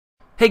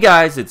Hey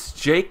guys, it's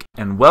Jake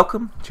and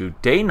welcome to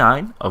day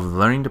 9 of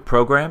learning to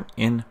program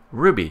in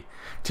Ruby.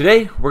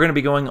 Today we're going to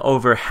be going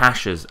over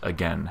hashes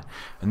again,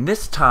 and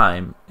this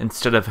time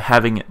instead of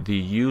having the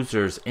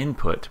user's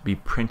input be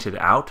printed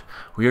out,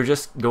 we are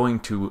just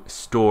going to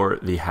store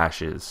the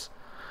hashes.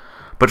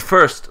 But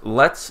first,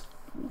 let's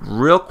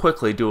real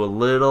quickly do a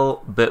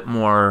little bit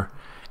more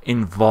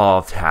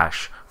involved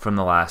hash from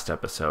the last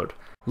episode.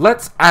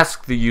 Let's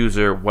ask the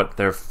user what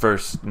their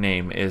first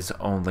name is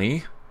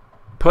only.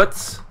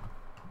 Puts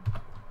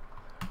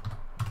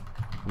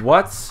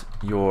what's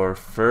your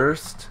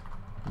first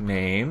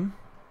name?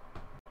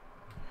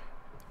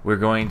 We're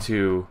going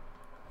to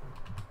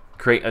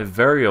create a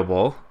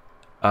variable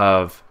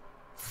of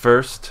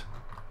first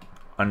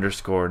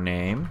underscore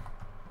name.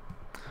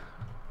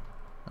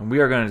 And we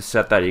are going to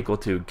set that equal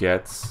to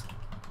gets.chomp.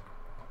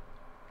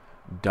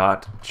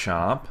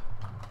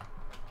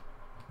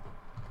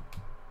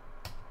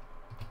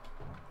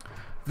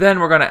 Then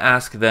we're going to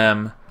ask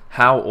them,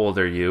 how old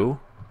are you?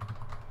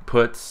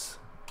 Puts,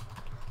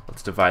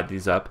 let's divide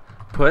these up.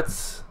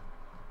 Puts,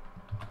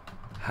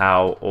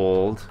 how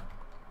old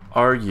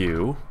are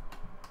you?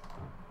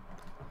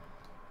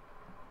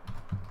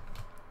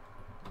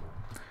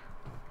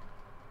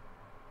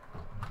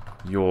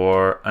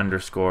 Your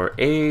underscore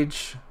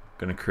age,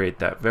 going to create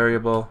that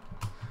variable.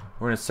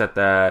 We're going to set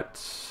that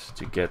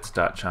to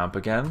gets.chomp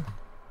again.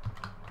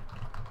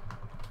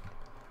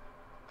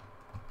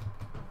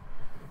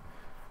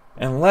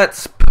 And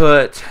let's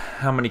put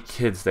how many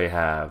kids they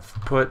have.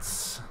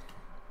 Puts,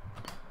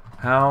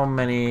 how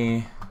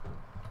many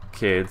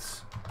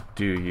kids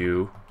do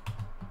you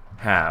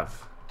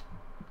have?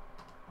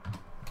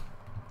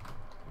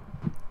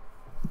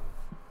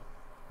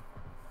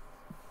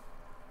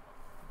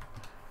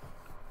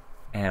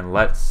 And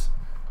let's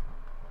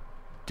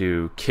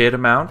do kid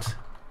amount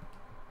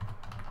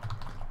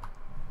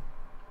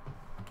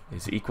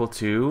is equal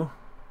to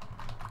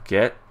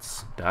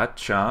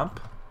gets.chomp.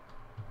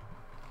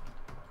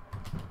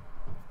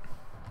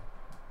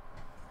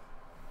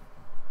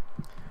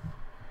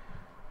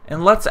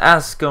 And let's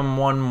ask them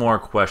one more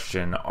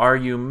question. Are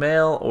you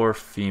male or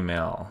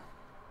female?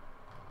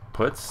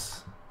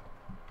 Puts,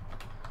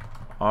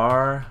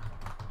 are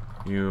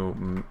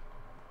you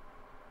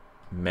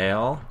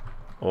male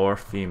or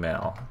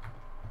female?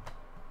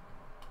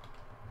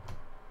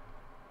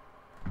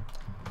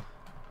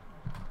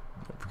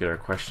 Don't forget our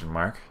question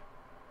mark.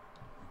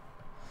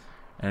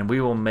 And we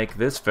will make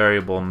this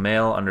variable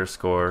male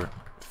underscore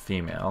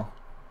female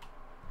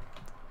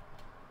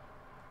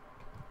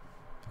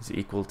is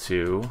equal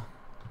to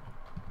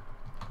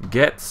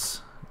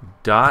gets.chomp.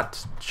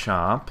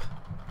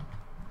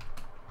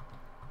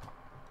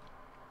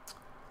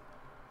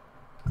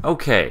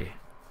 Okay,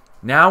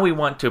 now we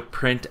want to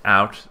print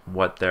out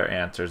what their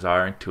answers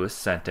are into a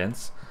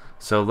sentence.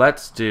 So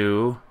let's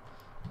do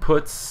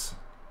puts,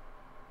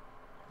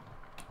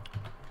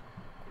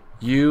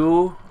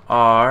 you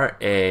are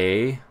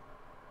a,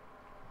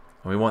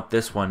 we want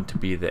this one to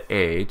be the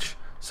age.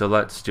 So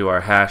let's do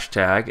our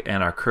hashtag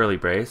and our curly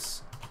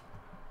brace.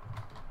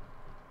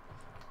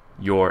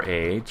 Your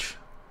age.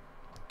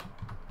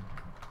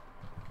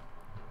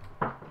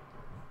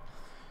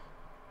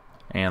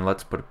 And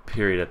let's put a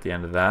period at the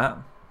end of that.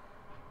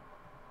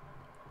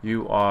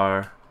 You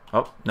are,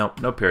 oh,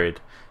 no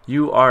period.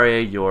 You are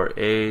your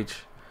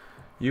age.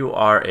 You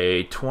are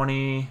a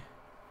 20-year-old.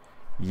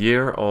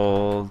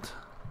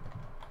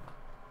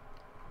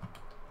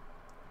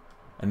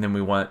 And then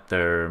we want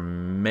their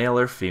male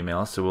or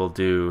female. So we'll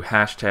do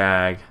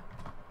hashtag,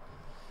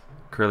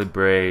 curly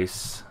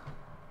brace,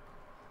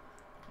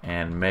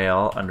 and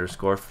male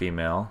underscore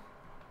female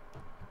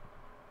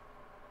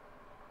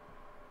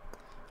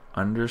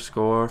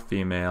underscore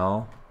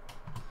female.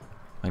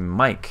 My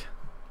mic.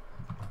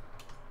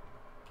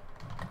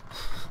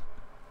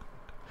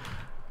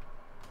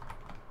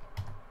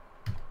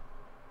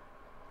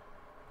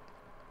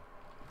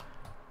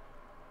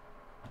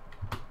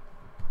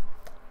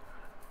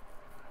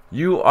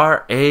 You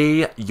are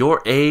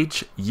your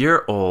age,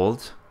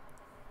 year-old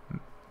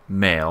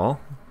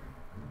male.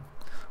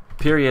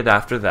 Period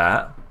after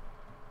that.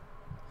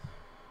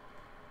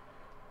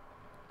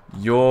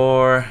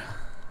 Your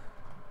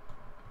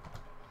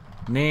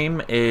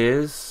name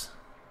is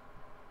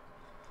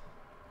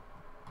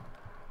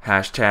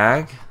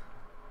hashtag.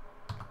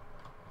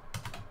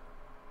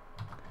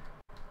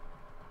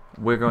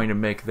 We're going to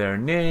make their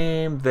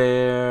name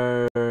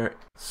their,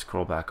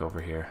 scroll back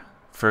over here,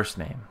 first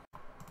name.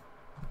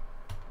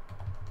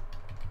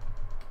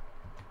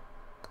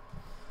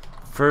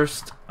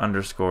 First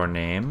underscore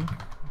name.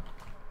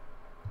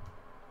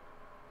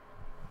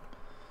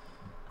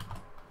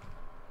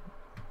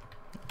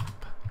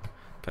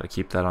 Got to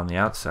keep that on the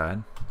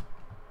outside.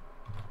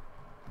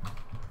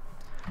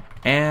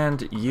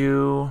 And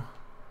you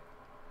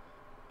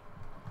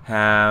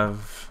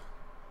have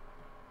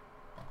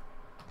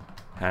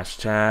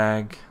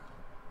hashtag,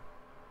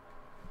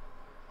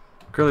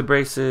 curly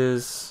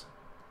braces,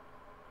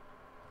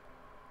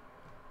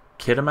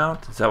 kid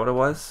amount. Is that what it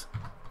was?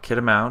 Kid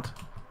amount.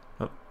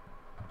 Oh.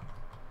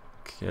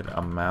 Kid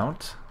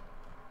amount.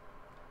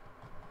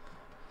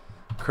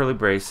 Curly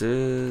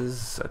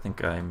braces. I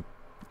think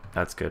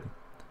that's good.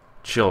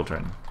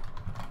 Children.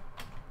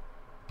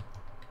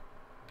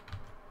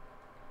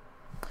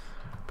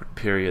 Put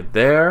period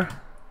there.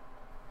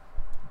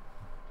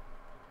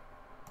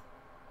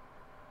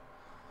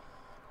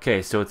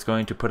 Okay, so it's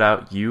going to put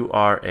out you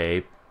are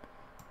a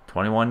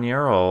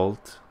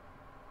 21-year-old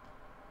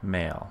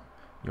male.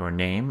 Your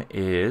name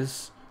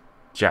is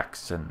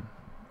Jackson,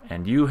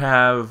 and you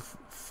have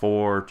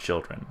 4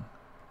 children.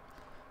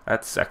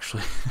 That's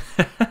actually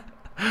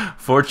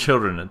 4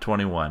 children at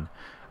 21.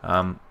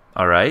 All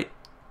right.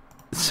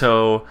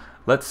 So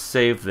let's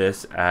save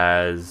this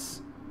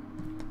as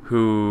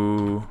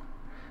who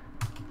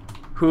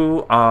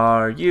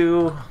are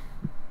you?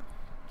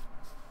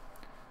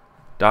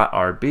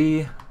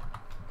 .rb.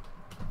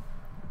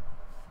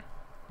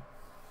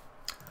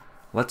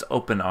 Let's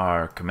open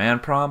our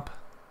command prompt.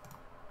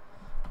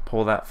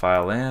 Pull that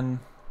file in.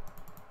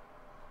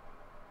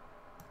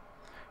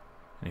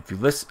 And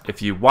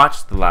if you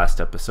watched the last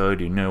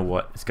episode, you know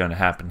what is going to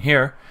happen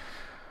here.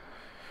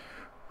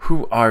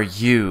 Who are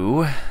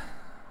you?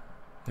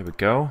 There we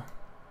go.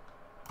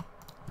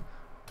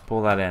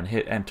 Pull that in,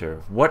 hit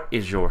enter. What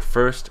is your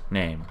first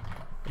name?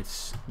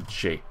 It's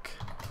Jake.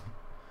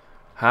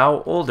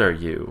 How old are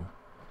you?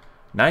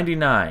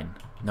 99.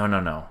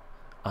 No.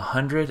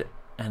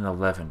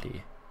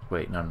 111.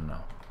 Wait,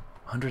 no.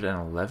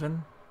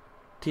 111th?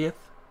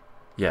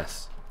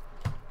 Yes.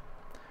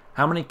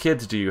 How many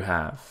kids do you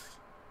have?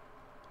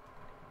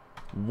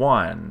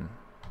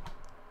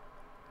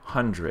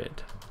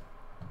 100.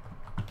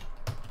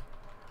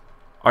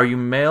 Are you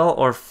male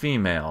or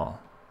female?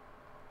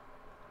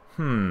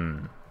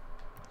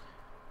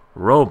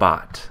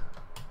 Robot.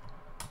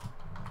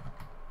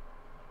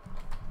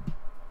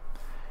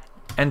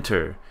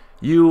 Enter.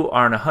 You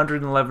are an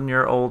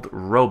 111-year-old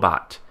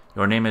robot.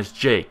 Your name is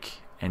Jake,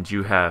 and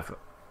you have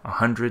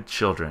 100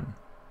 children.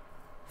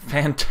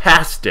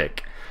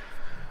 Fantastic.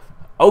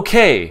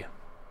 Okay.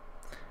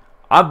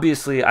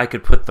 Obviously, I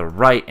could put the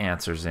right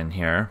answers in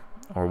here,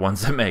 or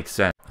ones that make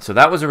sense. So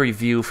that was a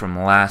review from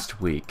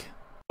last week.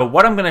 But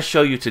what I'm going to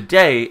show you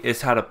today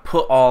is how to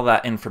put all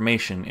that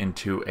information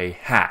into a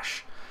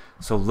hash.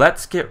 So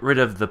let's get rid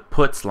of the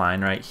puts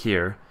line right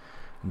here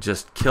and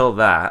just kill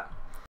that.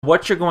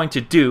 What you're going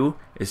to do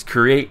is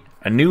create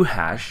a new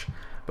hash,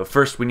 but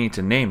first we need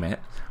to name it.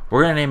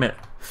 We're going to name it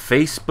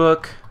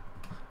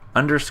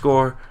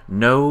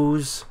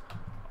Facebook_knows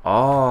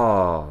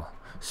all.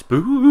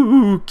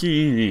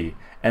 Spooky.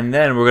 And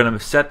then we're going to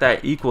set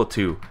that equal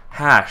to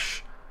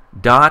hash.new.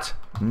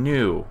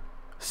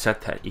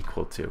 Set that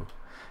equal to.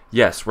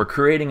 Yes, we're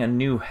creating a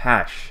new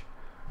hash.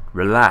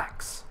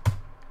 Relax.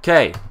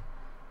 Okay.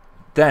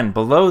 Then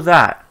below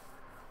that,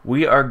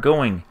 we are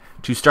going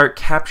to start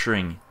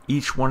capturing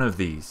each one of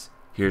these.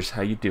 Here's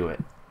how you do it.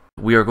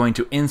 We are going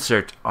to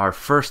insert our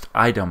first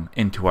item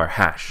into our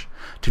hash.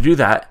 To do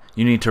that,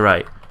 you need to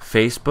write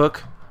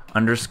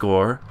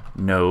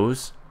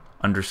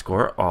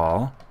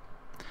Facebook_knows_all.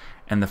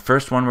 And the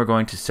first one we're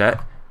going to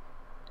set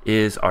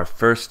is our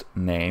first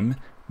name.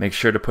 Make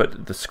sure to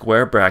put the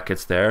square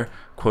brackets there,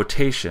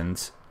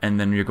 quotations, and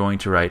then you're going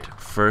to write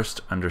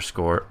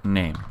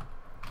first_name.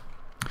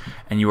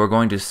 And you are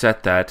going to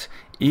set that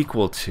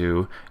equal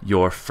to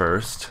your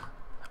first_name.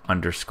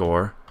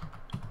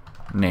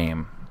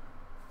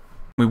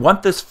 We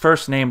want this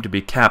first name to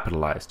be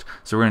capitalized,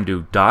 so we're going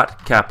to do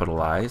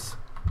 .capitalize.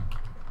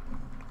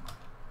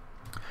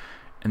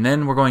 And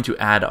then we're going to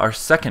add our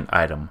second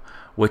item,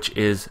 which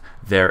is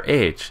their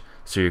age.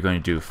 So you're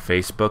going to do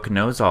Facebook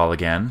knows all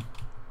again.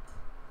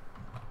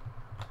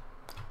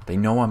 They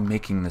know I'm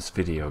making this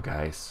video,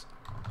 guys.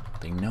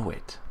 They know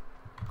it.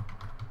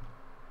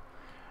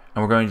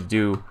 And we're going to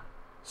do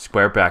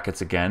square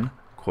brackets again,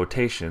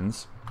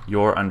 quotations,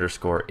 your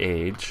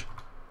 _age.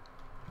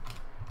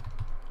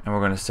 And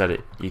we're going to set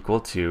it equal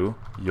to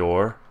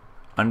your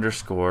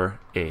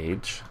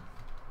 _age.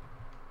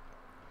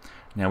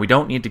 Now we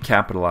don't need to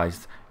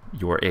capitalize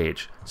your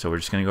age, so we're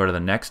just going to go to the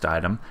next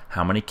item.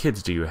 How many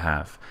kids do you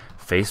have?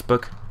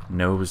 Facebook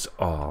knows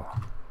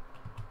all.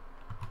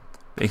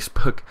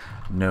 Facebook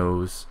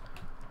knows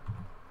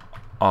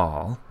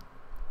all.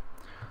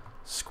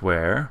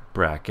 Square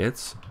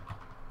brackets,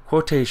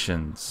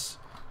 quotations,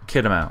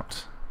 kid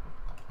amount.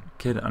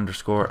 Kid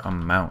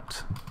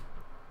 _amount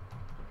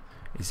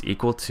is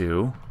equal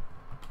to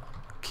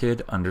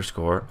kid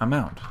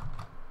 _amount.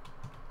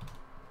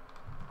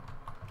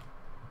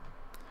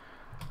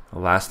 The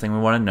last thing we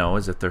want to know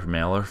is if they're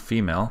male or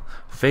female.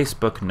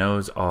 Facebook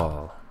knows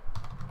all.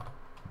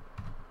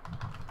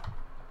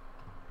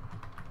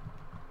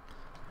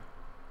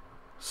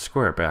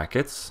 Square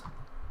brackets.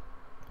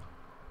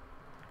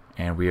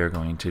 And we are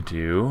going to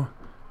do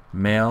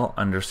male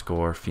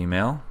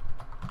 _female.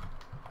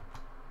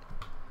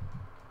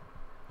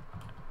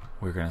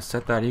 We're going to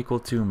set that equal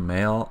to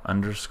male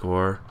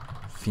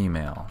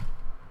 _female.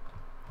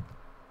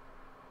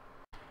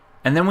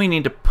 And then we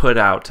need to put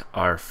out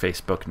our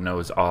Facebook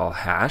knows all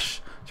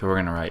hash. So we're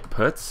going to write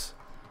puts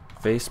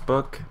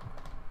Facebook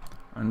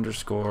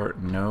underscore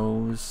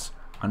knows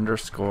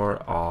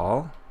underscore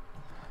all,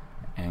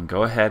 and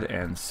go ahead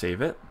and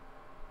save it.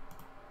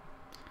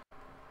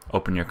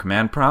 Open your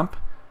command prompt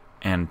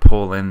and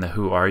pull in the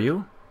who are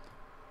you.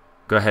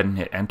 Go ahead and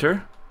hit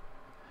enter.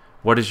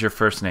 What is your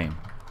first name?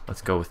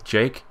 Let's go with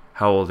Jake.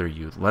 How old are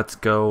you? Let's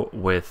go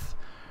with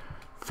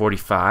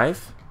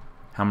 45.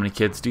 How many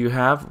kids do you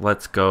have?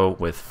 Let's go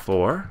with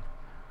 4.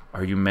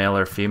 Are you male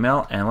or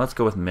female? And let's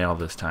go with male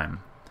this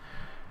time.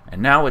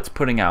 And now it's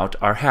putting out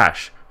our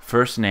hash.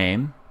 First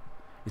name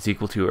is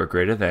equal to or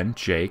greater than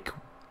Jake.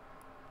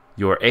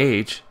 Your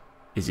age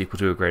is equal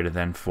to or greater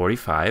than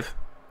 45.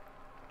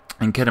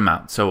 And kid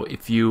amount. So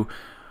if you,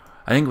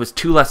 I think it was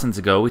 2 lessons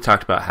ago, we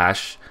talked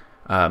about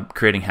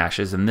creating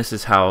hashes, and this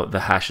is how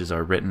the hashes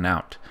are written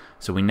out.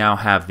 So we now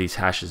have these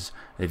hashes.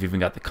 They've even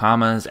got the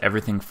commas,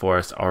 everything for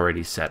us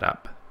already set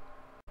up.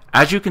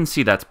 As you can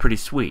see, that's pretty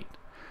sweet.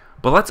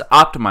 But let's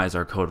optimize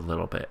our code a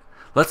little bit.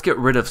 Let's get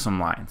rid of some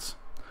lines.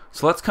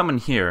 So let's come in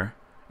here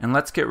and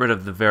let's get rid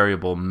of the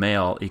variable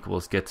male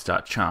equals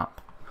gets.chomp.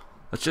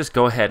 Let's just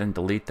go ahead and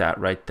delete that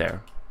right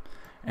there.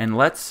 And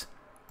let's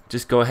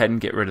just go ahead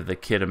and get rid of the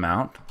kid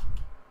amount.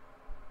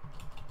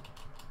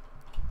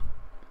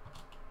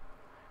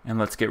 And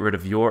let's get rid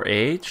of your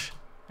age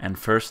and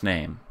first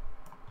name.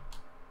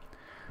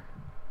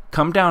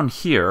 Come down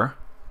here.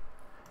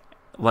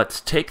 Let's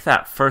take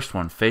that first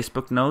one,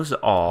 Facebook knows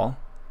all,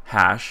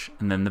 hash,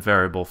 and then the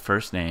variable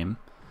first name.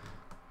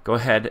 Go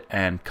ahead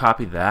and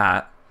copy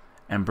that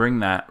and bring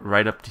that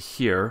right up to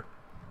here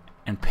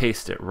and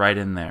paste it right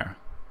in there.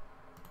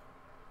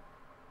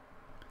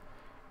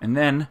 And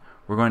then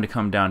we're going to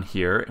come down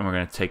here and we're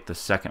going to take the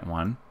second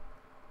one.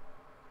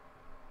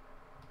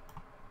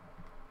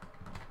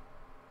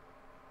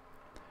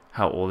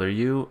 How old are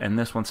you? And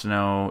this wants to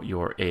know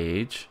your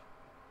age.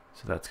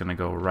 So that's going to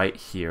go right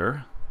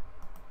here.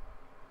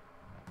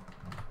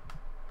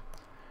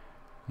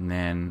 And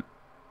then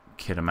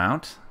kid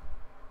amount.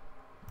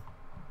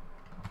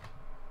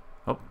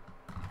 Oh,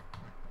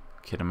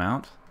 kid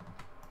amount.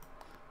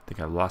 I think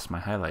I lost my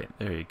highlight.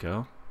 There you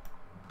go.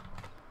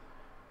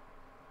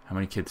 How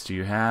many kids do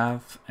you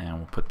have? And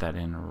we'll put that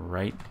in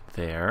right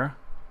there.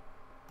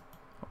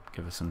 Oh,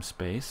 give us some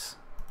space.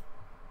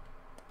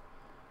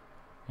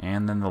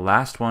 And then the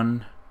last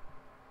one,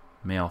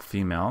 male,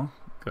 female.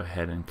 Go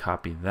ahead and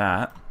copy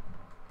that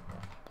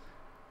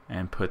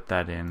and put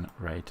that in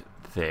right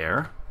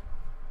there.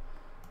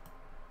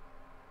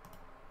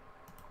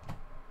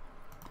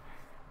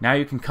 Now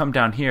you can come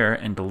down here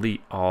and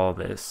delete all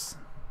this.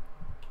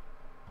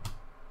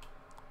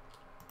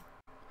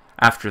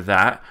 After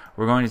that,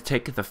 we're going to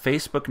take the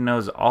Facebook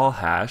knows all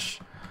hash,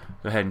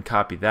 go ahead and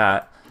copy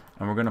that,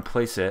 and we're going to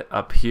place it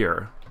up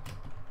here,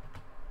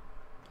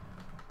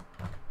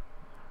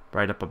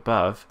 right up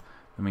above.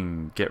 And we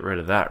can get rid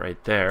of that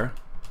right there.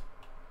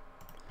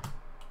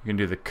 You can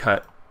do the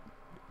cut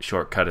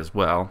shortcut as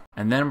well.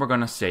 And then we're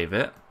going to save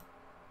it.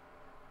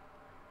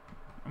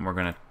 And we're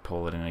going to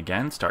pull it in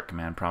again. Start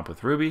command prompt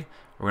with Ruby.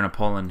 We're going to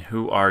pull in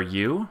who are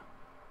you.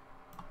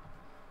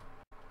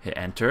 Hit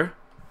enter.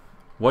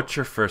 What's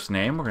your first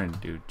name? We're going to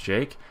do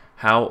Jake.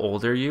 How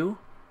old are you?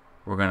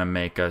 We're going to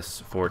make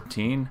us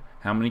 14.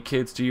 How many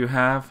kids do you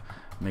have?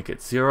 Make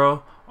it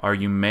 0. Are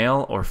you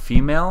male or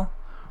female?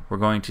 We're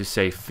going to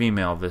say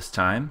female this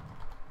time.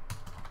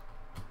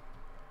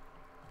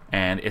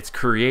 And it's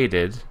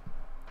created.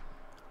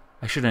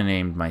 I should have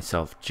named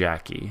myself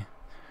Jackie.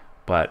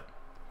 But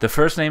the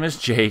first name is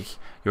Jake.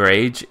 Your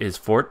age is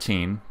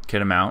 14.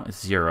 Kid amount is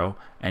 0.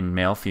 And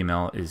male,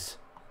 female is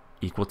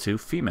equal to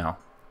female.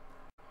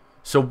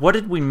 So what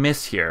did we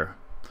miss here?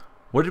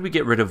 What did we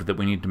get rid of that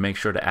we need to make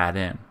sure to add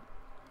in?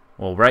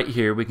 Well, right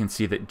here we can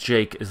see that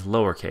Jake is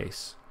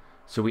lowercase.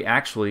 So we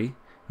actually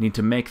need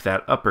to make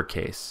that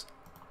uppercase.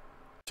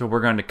 So we're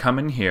going to come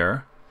in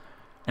here,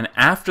 and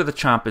after the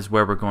chomp is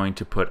where we're going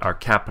to put our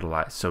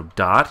capitalize. So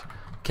dot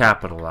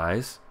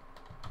capitalize.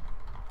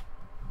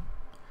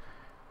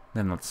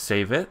 Then let's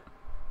save it.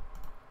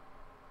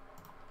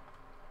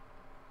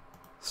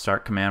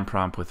 Start command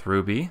prompt with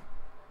Ruby.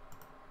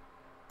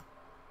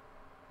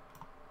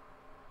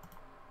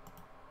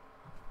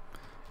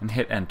 And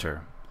hit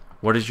enter.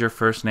 What is your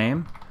first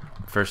name?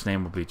 First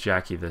name will be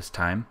Jackie this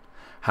time.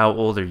 How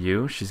old are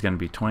you? She's going to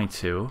be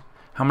 22.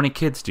 How many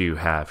kids do you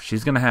have?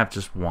 She's going to have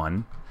just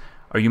 1.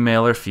 Are you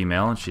male or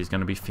female? And she's going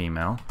to be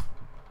female.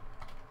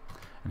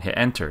 And hit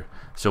enter.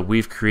 So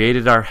we've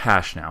created our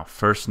hash now.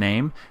 First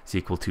name is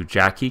equal to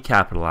Jackie,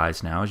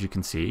 capitalized now, as you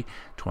can see.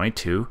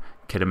 22.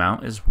 Kid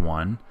amount is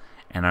 1.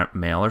 And our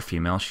male or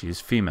female, she's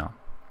female.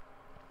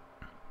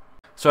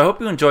 So I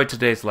hope you enjoyed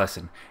today's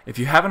lesson. If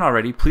you haven't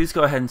already, please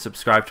go ahead and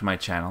subscribe to my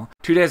channel.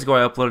 2 days ago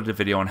I uploaded a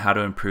video on how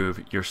to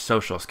improve your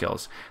social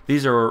skills.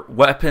 These are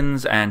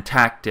weapons and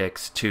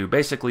tactics to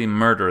basically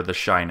murder the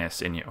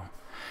shyness in you.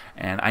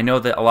 And I know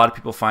that a lot of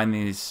people find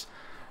these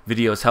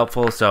videos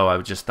helpful, so I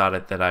just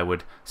thought that I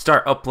would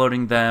start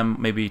uploading them,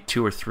 maybe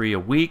 2 or 3 a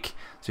week.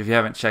 So if you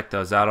haven't checked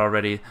those out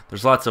already,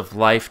 there's lots of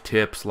life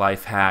tips,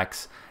 life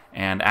hacks,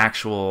 and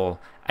actual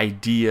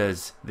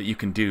ideas that you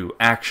can do,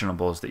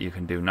 actionables that you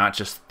can do, not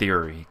just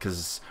theory,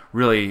 because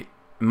really,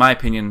 in my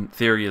opinion,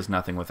 theory is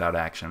nothing without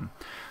action.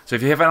 So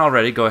if you haven't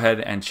already, go ahead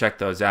and check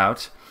those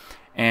out.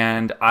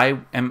 And I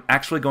am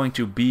actually going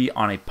to be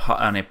on a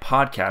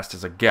podcast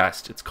as a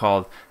guest. It's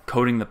called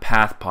Coding the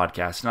Path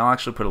Podcast, and I'll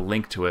actually put a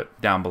link to it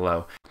down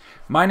below.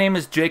 My name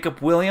is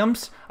Jacob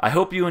Williams. I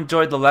hope you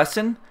enjoyed the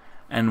lesson,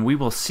 and we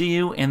will see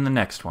you in the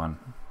next one.